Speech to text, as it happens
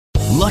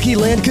Lucky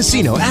Land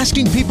Casino,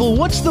 asking people,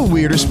 what's the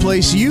weirdest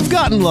place you've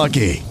gotten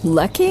lucky?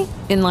 Lucky?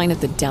 In line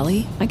at the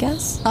deli, I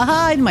guess?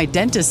 Aha, in my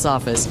dentist's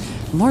office.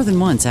 More than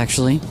once,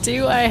 actually.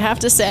 Do I have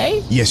to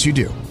say? Yes, you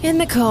do. In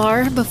the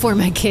car before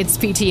my kids'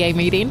 PTA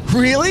meeting.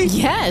 Really?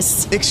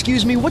 Yes.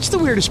 Excuse me, what's the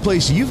weirdest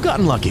place you've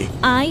gotten lucky?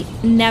 I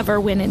never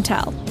win and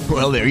tell.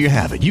 Well, there you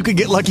have it. You can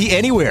get lucky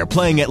anywhere,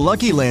 playing at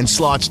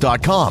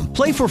LuckyLandSlots.com.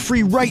 Play for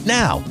free right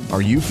now.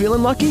 Are you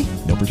feeling lucky?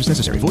 No purchase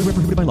necessary. Void where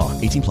prohibited by law.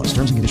 18 plus.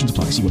 Terms and conditions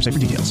apply. See website for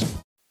details.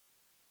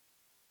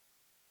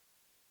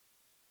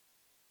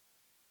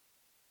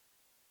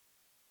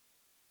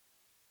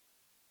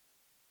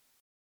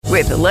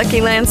 With the Lucky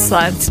Land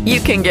Slots,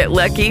 you can get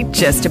lucky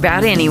just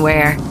about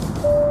anywhere.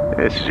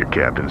 This is your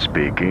captain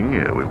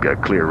speaking. We've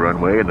got clear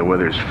runway and the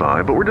weather's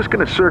fine, but we're just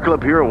going to circle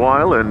up here a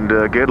while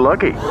and get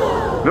lucky.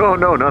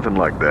 No, nothing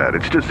like that.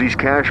 It's just these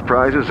cash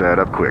prizes add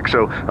up quick.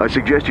 So I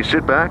suggest you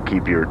sit back,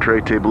 keep your tray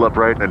table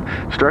upright, and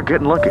start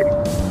getting lucky.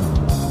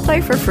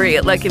 Play for free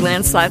at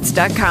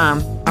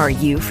LuckyLandSlots.com. Are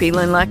you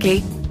feeling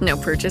lucky? No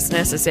purchase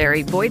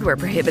necessary. Void where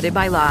prohibited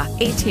by law.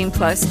 18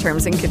 plus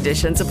terms and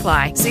conditions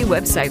apply. See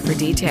website for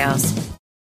details.